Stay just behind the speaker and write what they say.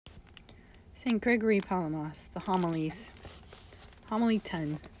St. Gregory, Palamas, the Homilies. Homily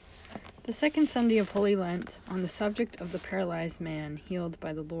 10. The second Sunday of Holy Lent, on the subject of the paralyzed man healed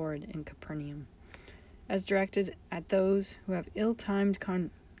by the Lord in Capernaum, as directed at those who have ill-timed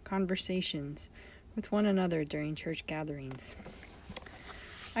conversations with one another during church gatherings.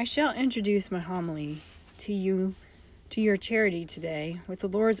 I shall introduce my homily to your charity today with the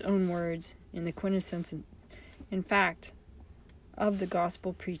Lord's own words in the quintessence, in fact, of the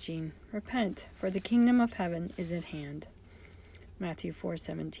gospel preaching, "Repent, for the kingdom of heaven is at hand." Matthew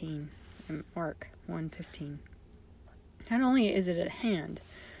 4:17 and Mark 1:15. Not only is it at hand,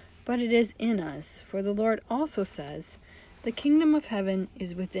 but it is in us, for the Lord also says, "The kingdom of heaven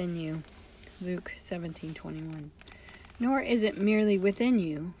is within you." Luke 17:21. Nor is it merely within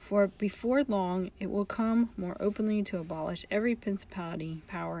you, for before long it will come more openly to abolish every principality,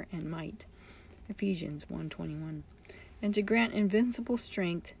 power, and might. Ephesians 1:21. And to grant invincible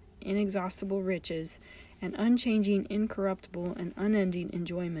strength, inexhaustible riches, and unchanging, incorruptible, and unending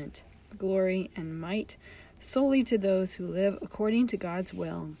enjoyment, glory, and might solely to those who live according to God's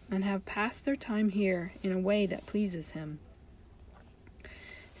will and have passed their time here in a way that pleases Him.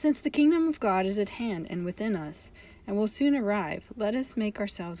 Since the kingdom of God is at hand and within us, and will soon arrive, let us make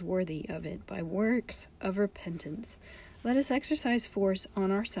ourselves worthy of it by works of repentance. Let us exercise force on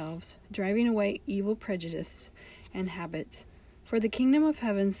ourselves, driving away evil prejudice and habits. For the kingdom of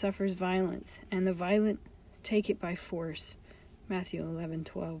heaven suffers violence, and the violent take it by force. Matthew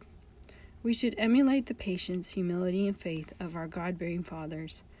 11:12. We should emulate the patience, humility, and faith of our God-bearing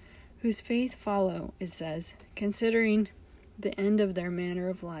fathers, whose faith follow, it says, considering the end of their manner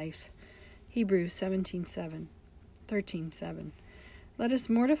of life. Hebrews 13:7. Let us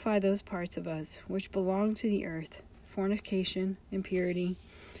mortify those parts of us which belong to the earth, fornication, impurity,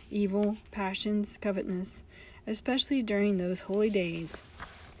 evil, passions, covetousness, especially during those holy days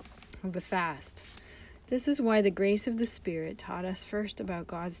of the fast. This is why the grace of the Spirit taught us first about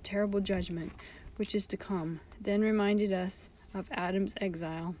God's terrible judgment which is to come, then reminded us of Adam's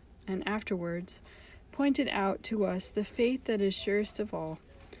exile, and afterwards pointed out to us the faith that is surest of all.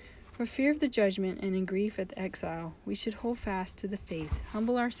 For fear of the judgment and in grief at the exile, we should hold fast to the faith,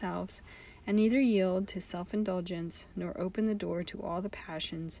 humble ourselves, and neither yield to self-indulgence nor open the door to all the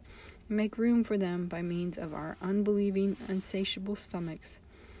passions, and make room for them by means of our unbelieving, insatiable stomachs.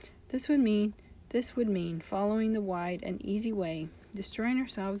 This would mean following the wide and easy way, destroying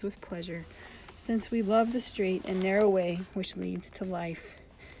ourselves with pleasure, since we love the straight and narrow way which leads to life.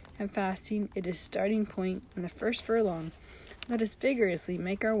 And fasting, it is starting point and the first furlong. Let us vigorously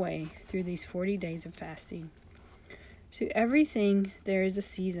make our way through these 40 days of fasting. To everything there is a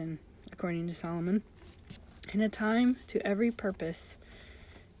season, according to Solomon, and a time to every purpose.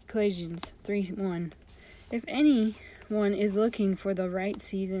 Ecclesiastes 3:1. If any one is looking for the right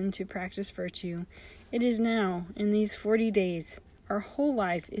season to practice virtue, it is now, in these 40 days. Our whole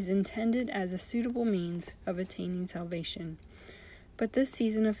life is intended as a suitable means of attaining salvation. But this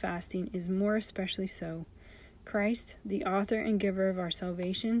season of fasting is more especially so. Christ, the author and giver of our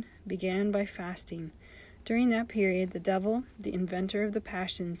salvation, began by fasting. During that period, the devil, the inventor of the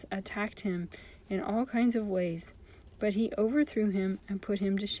passions, attacked him in all kinds of ways, but he overthrew him and put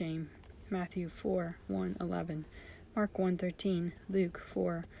him to shame. Matthew 4:1-11, Mark 1:13, Luke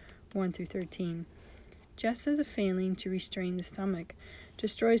 4:1-13. Just as a failing to restrain the stomach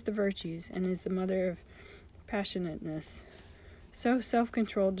destroys the virtues and is the mother of passionateness, so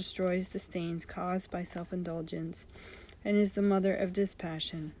self-control destroys the stains caused by self-indulgence and is the mother of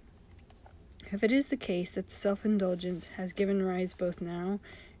dispassion. If it is the case that self-indulgence has given rise both now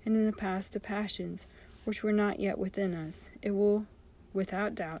and in the past to passions which were not yet within us, it will,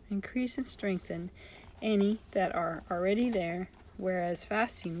 without doubt, increase and strengthen any that are already there, whereas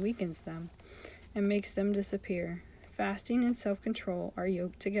fasting weakens them and makes them disappear. Fasting and self-control are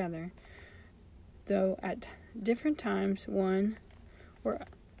yoked together, though at different times one or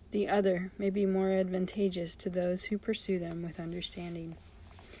the other may be more advantageous to those who pursue them with understanding.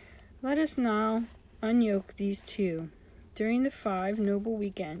 Let us now unyoke these two. During the 5 noble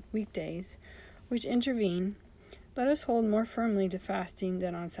weekdays which intervene, let us hold more firmly to fasting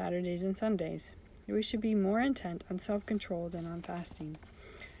than on Saturdays and Sundays. We should be more intent on self-control than on fasting,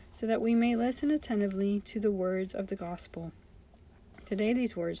 so that we may listen attentively to the words of the gospel. Today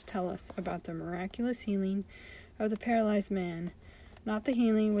these words tell us about the miraculous healing of the paralyzed man, not the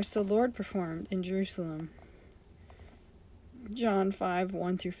healing which the Lord performed in Jerusalem, John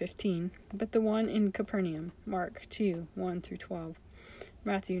 5:1-15, but the one in Capernaum, Mark 2:1-12,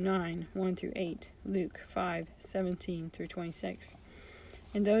 Matthew 9:1-8, Luke 5:17-26.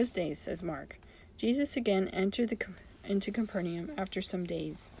 In those days, says Mark, Jesus again entered into Capernaum after some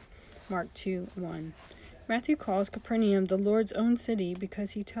days. Mark 2:1. Matthew calls Capernaum the Lord's own city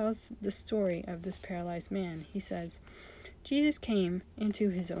because he tells the story of this paralyzed man. He says, Jesus came into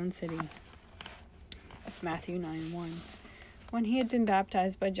his own city. Matthew 9:1. When he had been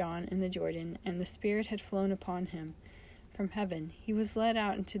baptized by John in the Jordan, and the Spirit had flown upon him from heaven, he was led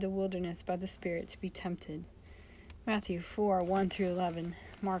out into the wilderness by the Spirit to be tempted. Matthew 4:1-11,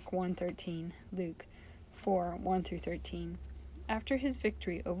 Mark 1:13, Luke 4:1-13. After his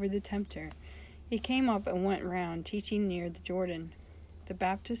victory over the tempter, he came up and went round teaching near the Jordan. The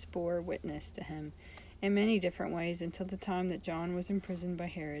Baptists bore witness to him in many different ways until the time that John was imprisoned by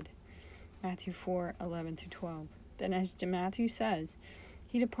Herod. Matthew 4:11-12. Then, as Matthew says,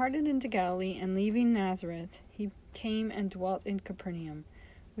 he departed into Galilee, and leaving Nazareth, he came and dwelt in Capernaum,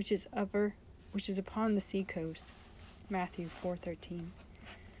 which is upon the sea coast. Matthew 4:13.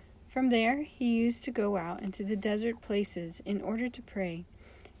 From there he used to go out into the desert places in order to pray,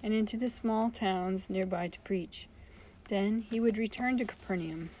 and into the small towns nearby to preach. Then he would return to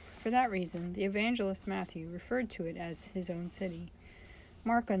Capernaum. For that reason, the evangelist Matthew referred to it as his own city.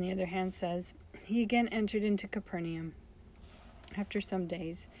 Mark, on the other hand, says, he again entered into Capernaum after some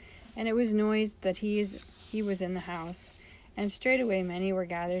days, and it was noised that he was in the house, and straightway many were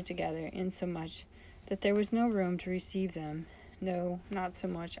gathered together, insomuch that there was no room to receive them, no, not so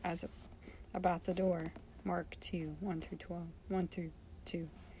much as about the door. Mark 2:1-2.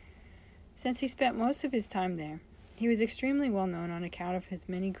 Since he spent most of his time there, he was extremely well known on account of his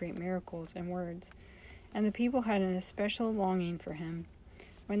many great miracles and words, and the people had an especial longing for him.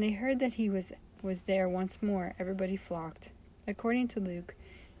 When they heard that he was there once more, everybody flocked. According to Luke,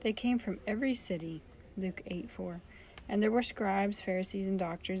 they came from every city, Luke 8:4, and there were scribes, Pharisees, and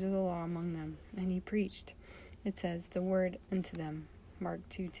doctors of the law among them, and he preached, it says, the word unto them, Mark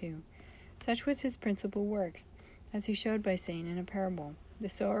 2:2. Such was his principal work, as he showed by saying in a parable, the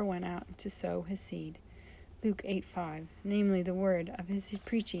sower went out to sow his seed, Luke 8:5, namely the word of his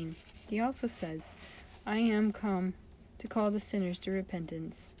preaching. He also says, I am come to call the sinners to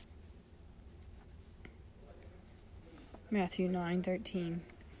repentance. Matthew 9:13.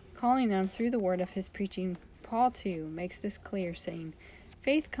 Calling them through the word of his preaching, Paul too makes this clear, saying,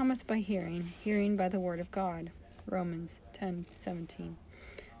 Faith cometh by hearing, hearing by the word of God. Romans 10:17.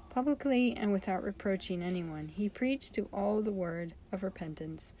 Publicly and without reproaching anyone, he preached to all the word of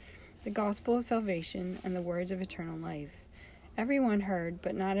repentance, the gospel of salvation, and the words of eternal life. Everyone heard,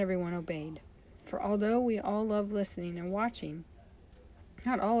 but not everyone obeyed. For although we all love listening and watching,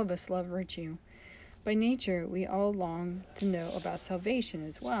 not all of us love virtue. By nature, we all long to know about salvation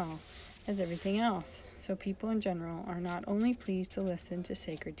as well as everything else. So people in general are not only pleased to listen to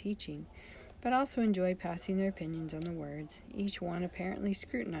sacred teaching, but also enjoy passing their opinions on the words, each one apparently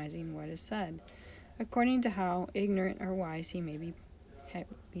scrutinizing what is said, according to how ignorant or wise he may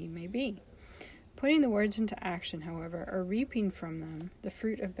be. Putting the words into action, however, or reaping from them the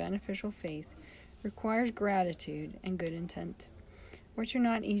fruit of beneficial faith, requires gratitude and good intent, which are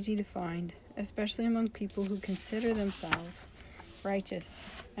not easy to find, especially among people who consider themselves righteous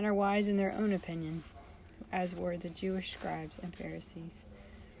and are wise in their own opinion, as were the Jewish scribes and Pharisees.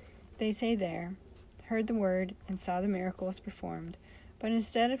 They say there, heard the word and saw the miracles performed, but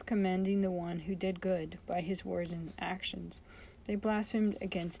instead of commending the one who did good by his words and actions, they blasphemed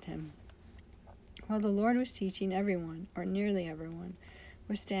against him. While the Lord was teaching, everyone, or nearly everyone,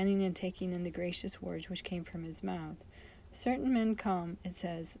 was standing and taking in the gracious words which came from his mouth. Certain men come, it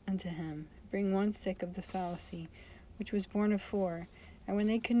says, unto him, bring one sick of the fallacy, which was born of 4, and when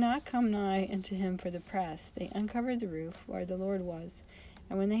they could not come nigh unto him for the press, they uncovered the roof where the Lord was,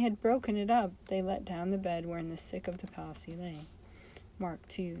 and when they had broken it up, they let down the bed wherein the sick of the palsy lay. Mark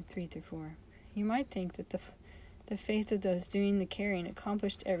 2:3-4. You might think that the faith of those doing the carrying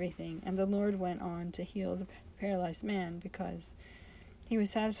accomplished everything, and the Lord went on to heal the paralyzed man because he was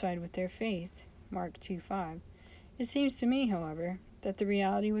satisfied with their faith. Mark 2:5. It seems to me, however, that the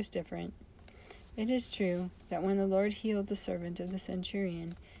reality was different. It is true that when the Lord healed the servant of the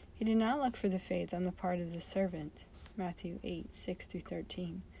centurion, he did not look for the faith on the part of the servant. Matthew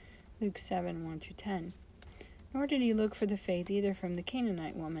 8:6-13, Luke 7:1-10. Nor did he look for the faith either from the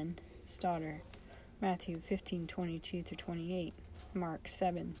Canaanite woman's daughter. Matthew 15:22-28, Mark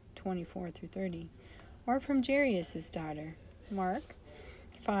 7:24-30, or from Jairus' daughter. Mark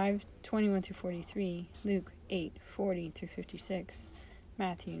 5:21-43, Luke 8:40-56,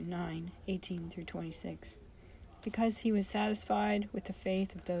 Matthew 9:18-26, because he was satisfied with the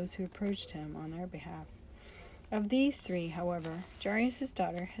faith of those who approached him on their behalf. Of these 3, however, Jairus'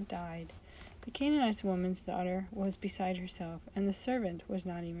 daughter had died. The Canaanite woman's daughter was beside herself, and the servant was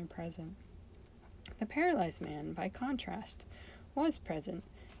not even present. The paralyzed man, by contrast, was present,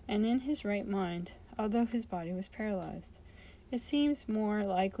 and in his right mind, although his body was paralyzed. It seems more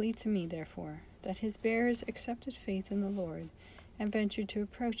likely to me, therefore, that his bearers accepted faith in the Lord and ventured to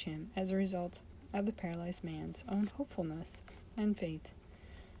approach him as a result of the paralyzed man's own hopefulness and faith.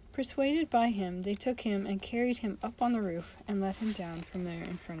 Persuaded by him, they took him and carried him up on the roof and let him down from there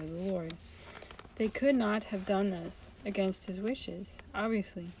in front of the Lord. They could not have done this against his wishes.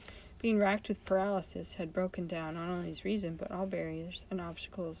 Obviously, being racked with paralysis had broken down not only his reason, but all barriers and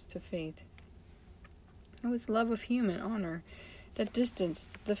obstacles to faith. It was love of human honor that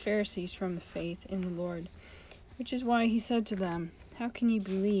distanced the Pharisees from the faith in the Lord, which is why he said to them, "How can ye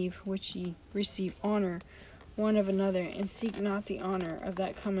believe which ye receive honor one of another, and seek not the honor of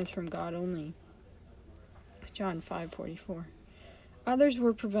that cometh from God only?" John 5:44. Others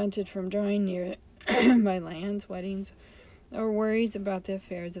were prevented from drawing near by lands, weddings, or worries about the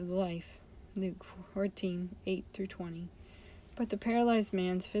affairs of life. Luke 14:8-20. But the paralyzed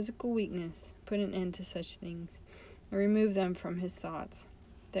man's physical weakness put an end to such things and removed them from his thoughts.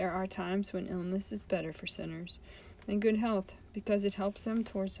 There are times when illness is better for sinners than good health, because it helps them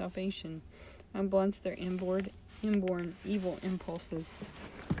toward salvation and blunts their inborn evil impulses,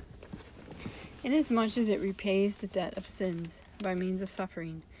 inasmuch as it repays the debt of sins by means of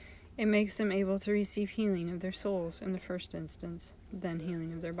suffering. It makes them able to receive healing of their souls in the first instance, then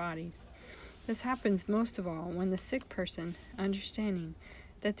healing of their bodies. This happens most of all when the sick person, understanding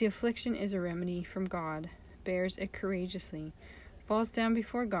that the affliction is a remedy from God, bears it courageously, falls down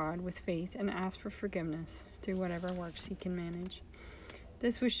before God with faith, and asks for forgiveness through whatever works he can manage.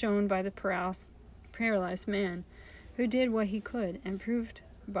 This was shown by the paralyzed man, who did what he could, and proved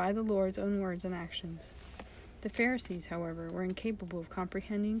by the Lord's own words and actions. The Pharisees, however, were incapable of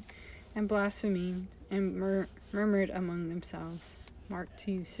comprehending and blaspheming, and murmured among themselves. Mark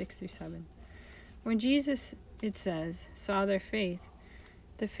 2:6-7. When Jesus, it says, saw their faith,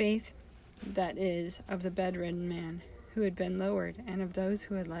 the faith that is of the bedridden man who had been lowered, and of those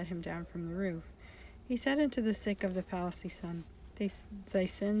who had let him down from the roof, he said unto the sick of the palsy, Son, thy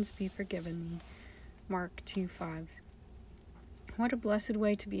sins be forgiven thee. Mark 2:5. What a blessed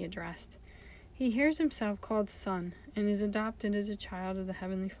way to be addressed. He hears himself called son, and is adopted as a child of the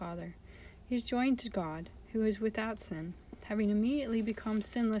Heavenly Father. He is joined to God, who is without sin, having immediately become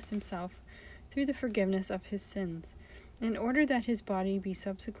sinless himself through the forgiveness of his sins, in order that his body be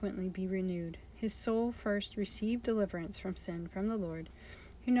subsequently be renewed. His soul first received deliverance from sin from the Lord,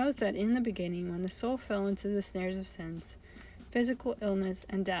 who knows that in the beginning, when the soul fell into the snares of sins, physical illness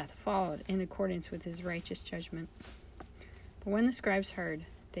and death followed in accordance with his righteous judgment. But when the scribes heard,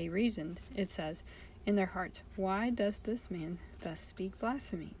 they reasoned, it says, in their hearts, Why doth this man thus speak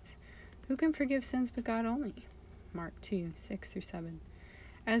blasphemies? Who can forgive sins but God only? Mark 2:6-7.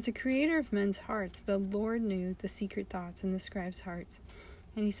 As the creator of men's hearts, the Lord knew the secret thoughts in the scribes' hearts.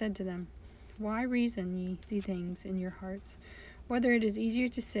 And he said to them, Why reason ye these things in your hearts? Whether it is easier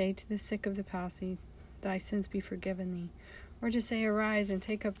to say to the sick of the palsy, Thy sins be forgiven thee, or to say, Arise and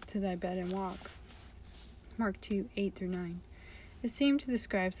take up to thy bed and walk. Mark 2:8-9. It seemed to the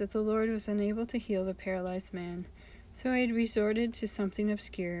scribes that the Lord was unable to heal the paralyzed man, so he had resorted to something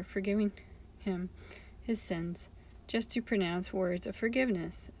obscure, forgiving him his sins, just to pronounce words of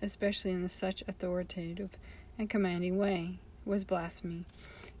forgiveness, especially in such authoritative and commanding way, was blasphemy.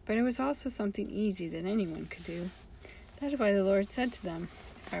 But it was also something easy that anyone could do. That is why the Lord said to them,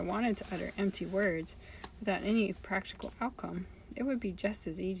 If I wanted to utter empty words without any practical outcome, it would be just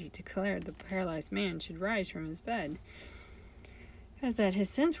as easy to declare the paralyzed man should rise from his bed as that his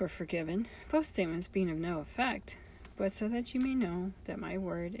sins were forgiven, both statements being of no effect, but so that you may know that my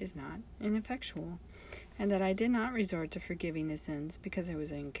word is not ineffectual, and that I did not resort to forgiving his sins because I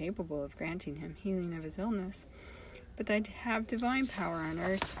was incapable of granting him healing of his illness, but I have divine power on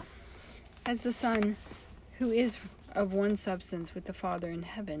earth, as the Son, who is of one substance with the Father in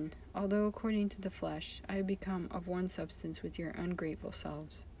heaven, although according to the flesh I have become of one substance with your ungrateful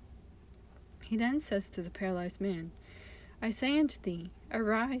selves. He then says to the paralyzed man, I say unto thee,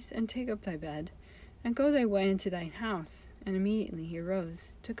 Arise, and take up thy bed, and go thy way into thine house. And immediately he arose,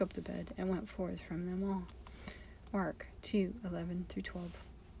 took up the bed, and went forth from them all. Mark 2:11-12.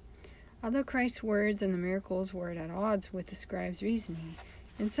 Although Christ's words and the miracles were at odds with the scribes' reasoning,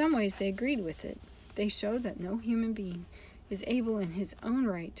 in some ways they agreed with it. They show that no human being is able in his own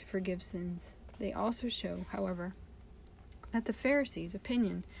right to forgive sins. They also show, however, that the Pharisees'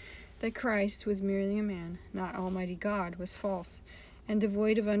 opinion that Christ was merely a man, not Almighty God, was false and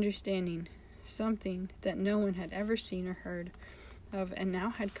devoid of understanding, something that no one had ever seen or heard of and now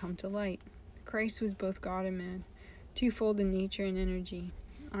had come to light. Christ was both God and man, twofold in nature and energy.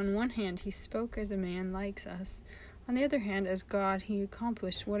 On one hand, he spoke as a man like us. On the other hand, as God, he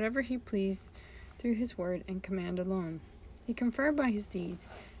accomplished whatever he pleased through his word and command alone. He confirmed by his deeds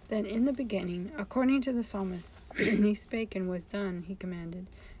that in the beginning, according to the psalmist, he spake and was done, he commanded,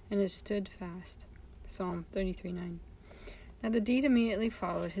 and it stood fast. Psalm 33:9. Now the deed immediately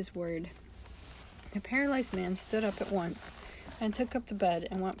followed his word. The paralyzed man stood up at once, and took up the bed,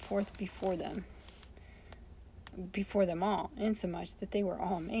 and went forth before them all, insomuch that they were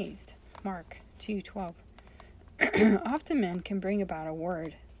all amazed. Mark 2:12. Often men can bring about a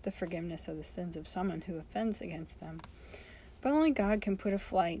word, the forgiveness of the sins of someone who offends against them. But only God can put a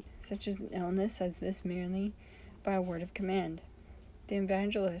flight, such as an illness as this, merely by a word of command. The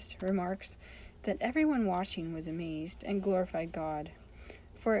evangelist remarks that everyone watching was amazed and glorified God,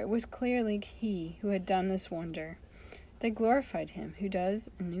 for it was clearly he who had done this wonder. They glorified him who does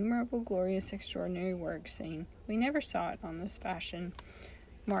innumerable glorious extraordinary works, saying, "We never saw it on this fashion."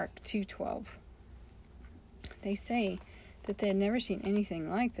 Mark 2:12. They say that they had never seen anything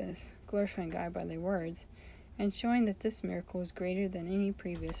like this, glorifying God by their words, and showing that this miracle was greater than any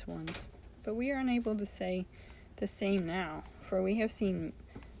previous ones. But we are unable to say the same now, for we have seen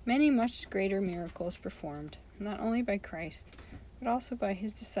many much greater miracles performed, not only by Christ, but also by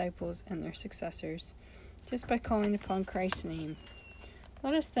his disciples and their successors, just by calling upon Christ's name.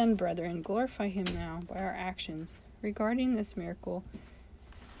 Let us then, brethren, glorify him now by our actions, regarding this miracle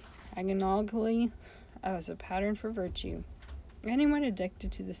agonally as a pattern for virtue. Anyone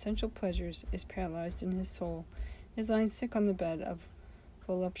addicted to the sensual pleasures is paralyzed in his soul, is lying sick on the bed of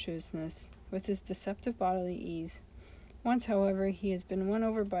voluptuousness, with his deceptive bodily ease. Once, however, he has been won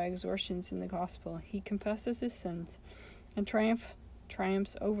over by exhortations in the gospel. He confesses his sins, and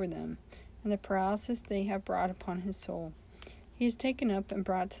triumphs over them, and the paralysis they have brought upon his soul. He is taken up and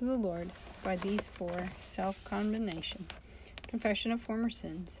brought to the Lord by these four: self-condemnation, confession of former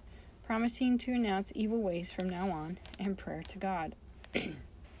sins, promising to renounce evil ways from now on, and prayer to God.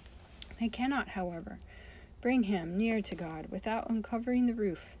 They cannot, however, bring him near to God without uncovering the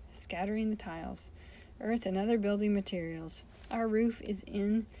roof, scattering the tiles, earth, and other building materials. Our roof is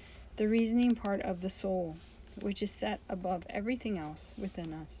in the reasoning part of the soul, which is set above everything else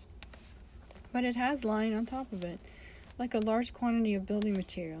within us. But it has lying on top of it, like a large quantity of building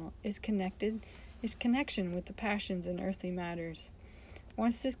material, is connection with the passions and earthly matters.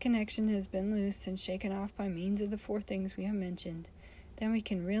 Once this connection has been loosed and shaken off by means of the four things we have mentioned, then we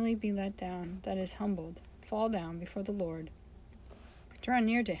can really be let down, that is, humbled, fall down before the Lord, draw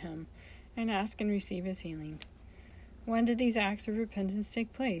near to him, and ask and receive his healing. When did these acts of repentance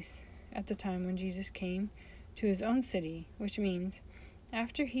take place? At the time when Jesus came to his own city, which means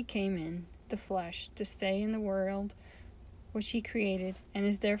after he came in the flesh to stay in the world which he created and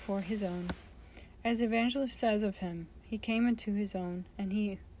is therefore his own. As the evangelist says of him, he came into his own,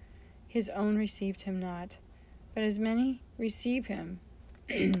 and his own received him not. But as many receive him,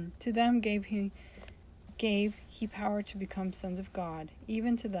 to them gave he power to become sons of God,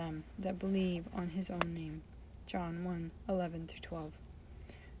 even to them that believe on his own name. John 1:11-12.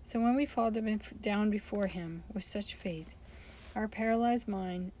 So when we fall down before him with such faith, our paralyzed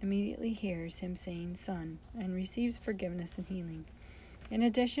mind immediately hears him saying, "Son," and receives forgiveness and healing. In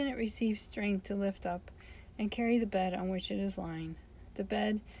addition, it receives strength to lift up and carry the bed on which it is lying. The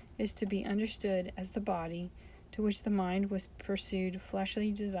bed is to be understood as the body to which the mind with pursued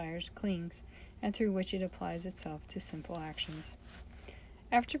fleshly desires clings, and through which it applies itself to sinful actions.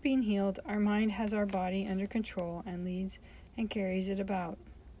 After being healed, our mind has our body under control and leads and carries it about.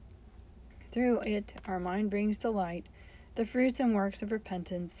 Through it, our mind brings to light the fruits and works of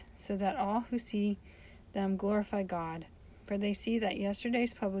repentance, so that all who see them glorify God, for they see that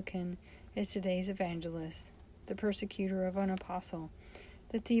yesterday's publican is today's evangelist, the persecutor of an apostle,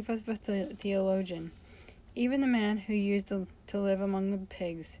 the thief of a theologian. Even the man who used to live among the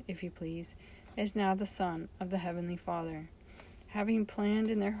pigs, if you please, is now the son of the Heavenly Father. Having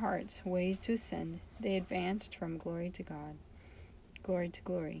planned in their hearts ways to ascend, they advanced from glory to God, glory to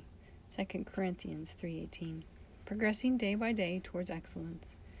glory. 2 Corinthians 3:18. Progressing day by day towards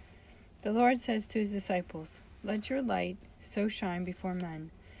excellence. The Lord says to his disciples, "Let your light so shine before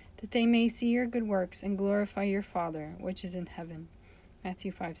men, that they may see your good works and glorify your Father which is in heaven."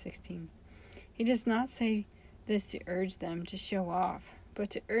 Matthew 5:16. He does not say this to urge them to show off,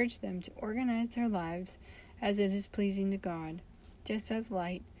 but to urge them to organize their lives as it is pleasing to God. Just as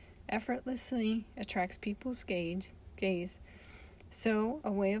light effortlessly attracts people's gaze, so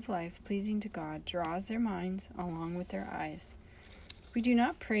a way of life pleasing to God draws their minds along with their eyes. We do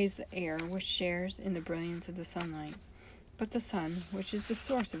not praise the air which shares in the brilliance of the sunlight, but the sun, which is the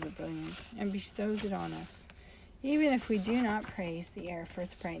source of the brilliance, and bestows it on us. Even if we do not praise the air for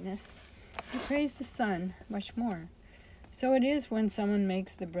its brightness, we praise the sun much more, So it is when someone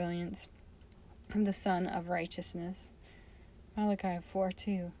makes the brilliance of the Sun of Righteousness, Malachi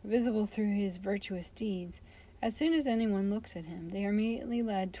 4:2, visible through his virtuous deeds. As soon as anyone looks at him, they are immediately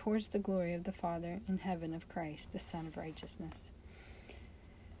led towards the glory of the Father in heaven of Christ, the Son of Righteousness.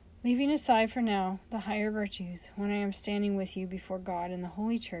 Leaving aside for now the higher virtues, when I am standing with you before God in the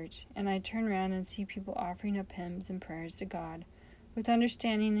Holy Church, and I turn round and see people offering up hymns and prayers to God, with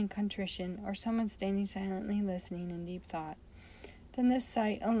understanding and contrition, or someone standing silently listening in deep thought, then this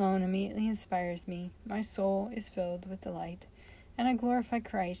sight alone immediately inspires me. My soul is filled with delight, and I glorify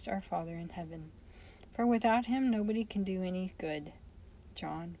Christ our Father in heaven. For without him nobody can do any good.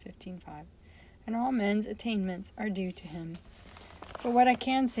 John 15:5. And all men's attainments are due to him. But what I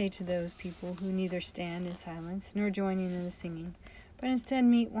can say to those people who neither stand in silence nor joining in the singing, but instead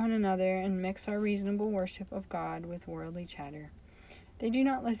meet one another and mix our reasonable worship of God with worldly chatter, they do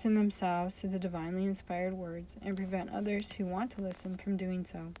not listen themselves to the divinely inspired words, and prevent others who want to listen from doing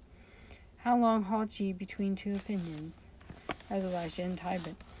so. How long halt ye between two opinions? As Elijah and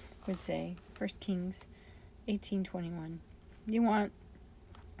Tibet would say, 1 Kings 18:21. You want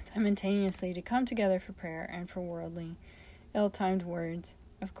simultaneously to come together for prayer and for worldly, ill-timed words.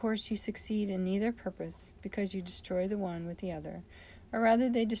 Of course you succeed in neither purpose, because you destroy the one with the other, or rather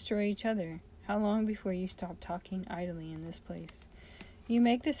they destroy each other. How long before you stop talking idly in this place? You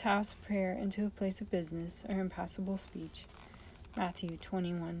make this house of prayer into a place of business or impossible speech. Matthew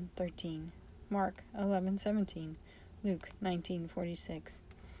 21:13, Mark 11:17, Luke 19:46.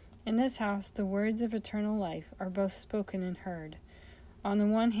 In this house the words of eternal life are both spoken and heard, on the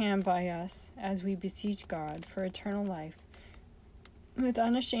one hand by us, as we beseech God for eternal life, with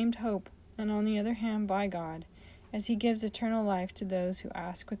unashamed hope, and on the other hand by God, as he gives eternal life to those who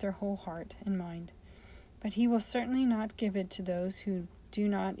ask with their whole heart and mind. But he will certainly not give it to those who do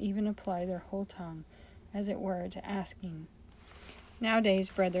not even apply their whole tongue, as it were, to asking. Nowadays,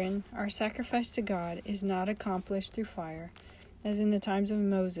 brethren, our sacrifice to God is not accomplished through fire, as in the times of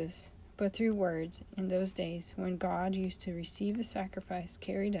Moses, but through words, in those days when God used to receive the sacrifice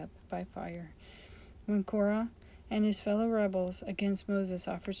carried up by fire. When Korah and his fellow rebels against Moses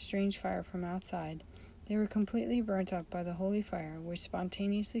offered strange fire from outside, they were completely burnt up by the holy fire which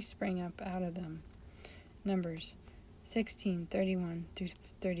spontaneously sprang up out of them. Numbers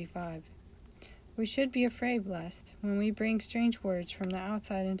 16:31-35. We should be afraid lest, when we bring strange words from the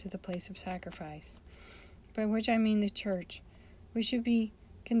outside into the place of sacrifice, by which I mean the church, we should be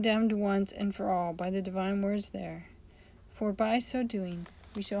condemned once and for all by the divine words there. For by so doing,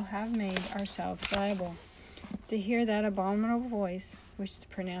 we shall have made ourselves liable to hear that abominable voice which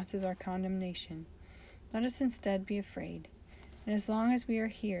pronounces our condemnation. Let us instead be afraid, and as long as we are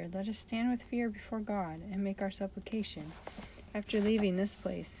here, let us stand with fear before God and make our supplication. After leaving this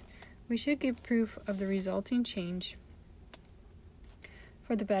place, we should give proof of the resulting change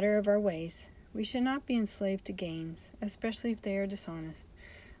for the better of our ways. We should not be enslaved to gains, especially if they are dishonest.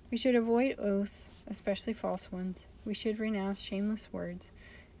 We should avoid oaths, especially false ones. We should renounce shameless words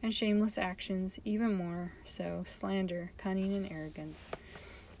and shameless actions, even more so slander, cunning, and arrogance.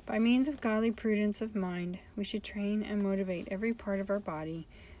 By means of godly prudence of mind, we should train and motivate every part of our body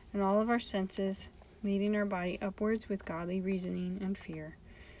and all of our senses, leading our body upwards with godly reasoning and fear.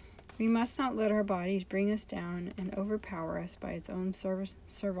 We must not let our bodies bring us down and overpower us by its own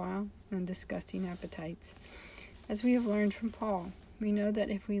servile and disgusting appetites. As we have learned from Paul, we know that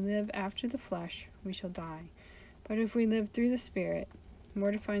if we live after the flesh, we shall die. But if we live through the Spirit,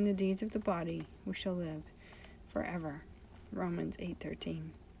 mortifying the deeds of the body, we shall live forever. Romans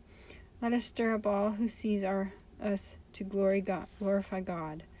 8:13. Let us stir up all who sees us to glorify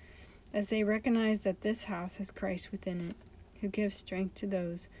God, as they recognize that this house has Christ within it, who gives strength to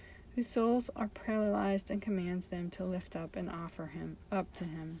those whose souls are paralyzed and commands them to lift up and offer him up to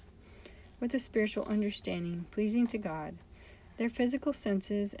him, with a spiritual understanding pleasing to God. Their physical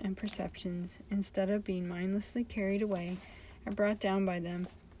senses and perceptions, instead of being mindlessly carried away and brought down by them.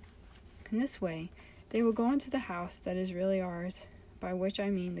 In this way, they will go into the house that is really ours, by which I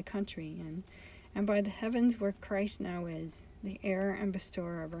mean the country, and by the heavens where Christ now is, the heir and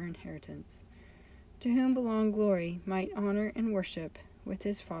bestower of our inheritance, to whom belong glory, might, honor, and worship with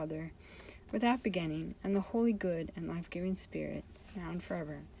his Father, without beginning, and the holy, good, and life-giving Spirit, now and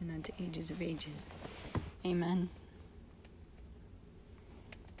forever, and unto ages of ages. Amen.